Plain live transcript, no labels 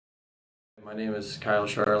My name is Kyle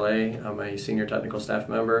Charlet. I'm a senior technical staff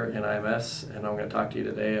member in IMS, and I'm going to talk to you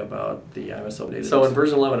today about the IMS Open Database. So in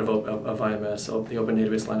version 11 of IMS, the Open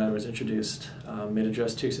Database line item was introduced. It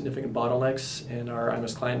addressed two significant bottlenecks in our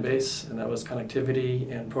IMS client base, and that was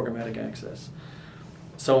connectivity and programmatic access.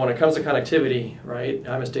 So when it comes to connectivity, right,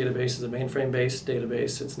 IMS database is a mainframe-based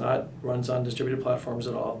database. It's not runs on distributed platforms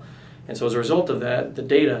at all. And so as a result of that, the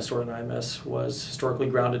data stored in IMS was historically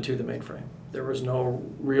grounded to the mainframe. There was no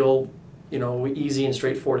real easy and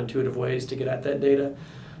straightforward intuitive ways to get at that data.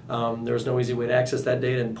 There was no easy way to access that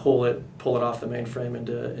data and pull it off the mainframe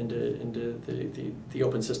into the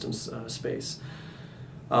open systems space.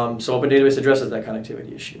 So Open Database addresses that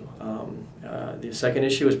connectivity issue. The second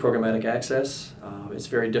issue is programmatic access. It's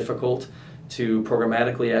very difficult to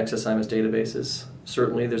programmatically access IMS databases.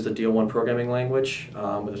 Certainly there's the DL1 programming language,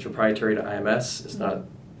 but it's proprietary to IMS.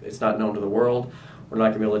 It's not known to the world. We're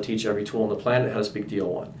not going to be able to teach every tool on the planet how to speak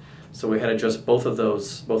DL1. So we had to address both of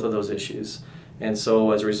those issues. And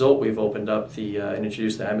so as a result, we've opened up and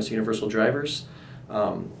introduced the IMS universal drivers.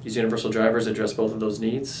 These universal drivers address both of those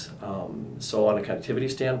needs. So on a connectivity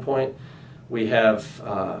standpoint, we have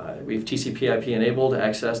TCP/IP enabled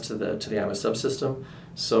access to the IMS subsystem.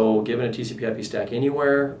 So given a TCP/IP stack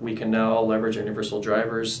anywhere, we can now leverage our universal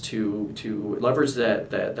drivers to leverage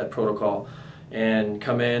that protocol and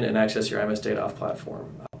come in and access your IMS data off platform.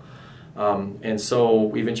 And so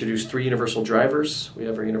we've introduced three universal drivers. We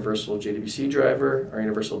have our universal JDBC driver, our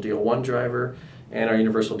universal DL1 driver, and our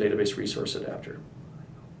universal database resource adapter.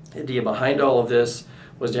 The idea behind all of this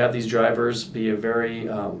was to have these drivers be a very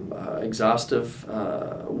exhaustive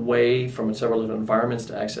way from several different environments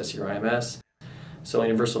to access your IMS. So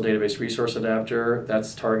universal database resource adapter,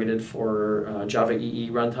 that's targeted for Java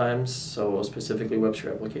EE runtimes, so specifically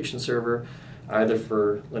WebSphere application server, either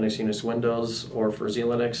for Linux, Unix, Windows, or for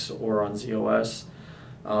Z-Linux, or on z/OS.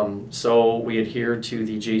 So we adhere to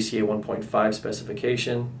the JCA 1.5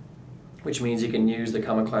 specification, which means you can use the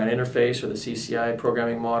Common Client Interface or the CCI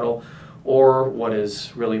programming model, or what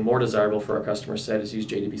is really more desirable for our customer set is use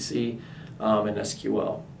JDBC and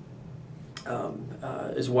SQL.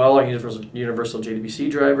 As well, our universal JDBC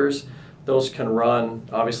drivers, those can run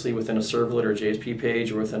obviously within a servlet or JSP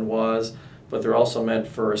page or within WAS, but they're also meant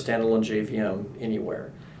for a standalone JVM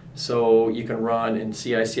anywhere. So you can run in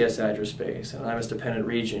CICS address space, an IMS dependent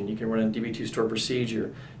region, you can run in DB2 store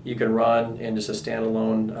procedure, you can run in just a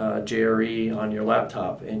standalone JRE on your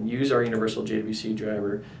laptop and use our universal JDBC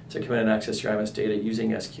driver to come in and access your IMS data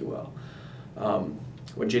using SQL.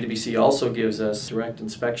 What JDBC also gives us direct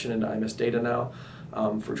inspection into IMS data now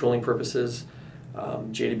for tooling purposes.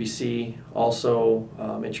 JDBC also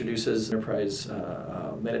introduces enterprise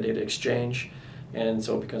metadata exchange, and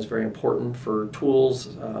so it becomes very important for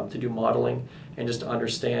tools to do modeling and just to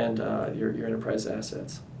understand your enterprise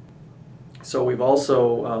assets. So we've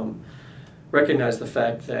also recognized the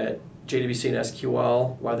fact that JDBC and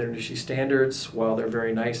SQL, while they're industry standards, while they're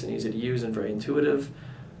very nice and easy to use and very intuitive,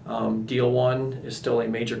 DL1 is still a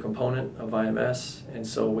major component of IMS, and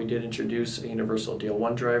so we did introduce a universal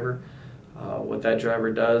DL1 driver. What that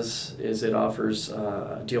driver does is it offers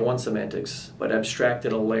DL1 semantics, but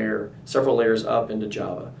abstracted several layers up into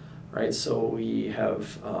Java, right? So we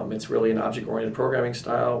have, it's really an object-oriented programming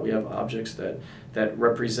style. We have objects that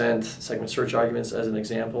represent segment search arguments as an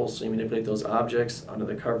example. So you manipulate those objects under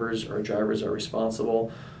the covers. Our drivers are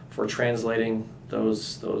responsible for translating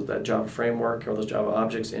that Java framework or those Java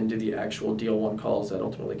objects into the actual DL1 calls that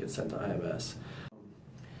ultimately get sent to IMS.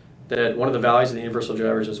 That one of the values of the universal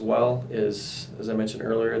drivers as well is, as I mentioned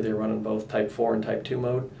earlier, they run in both Type 4 and Type 2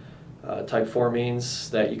 mode. Type 4 means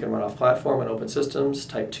that you can run off platform and open systems.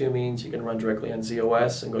 Type 2 means you can run directly on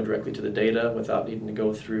z/OS and go directly to the data without needing to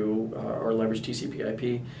go through or leverage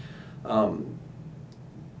TCP/IP.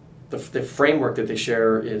 The framework that they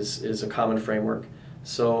share is a common framework,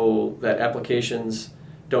 so that applications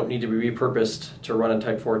don't need to be repurposed to run in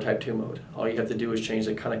Type 4 or Type 2 mode. All you have to do is change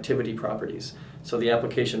the connectivity properties. So the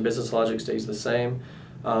application business logic stays the same.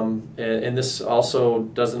 And this also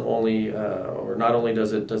doesn't only, or not only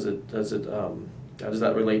does that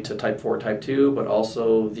relate to Type 4 or Type 2, but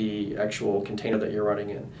also the actual container that you're running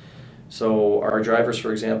in. So our drivers,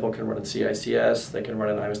 for example, can run in CICS, they can run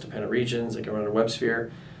in IMS dependent regions, they can run in WebSphere.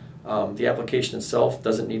 The application itself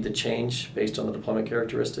doesn't need to change based on the deployment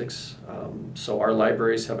characteristics. So our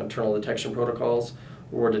libraries have internal detection protocols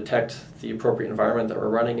where we detect the appropriate environment that we're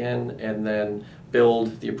running in and then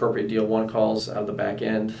build the appropriate DL1 calls out of the back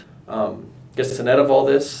end. I guess the net of all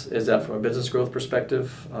this is that from a business growth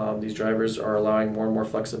perspective, these drivers are allowing more and more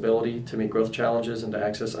flexibility to meet growth challenges and to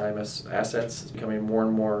access IMS assets. It's becoming more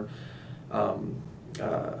and more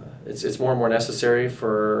It's more and more necessary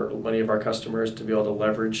for many of our customers to be able to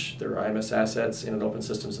leverage their IMS assets in an open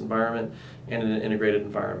systems environment and in an integrated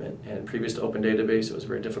environment. And previous to Open Database, it was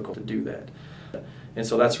very difficult to do that. And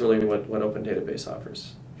so that's really what Open Database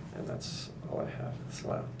offers. And that's all I have.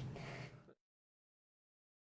 So,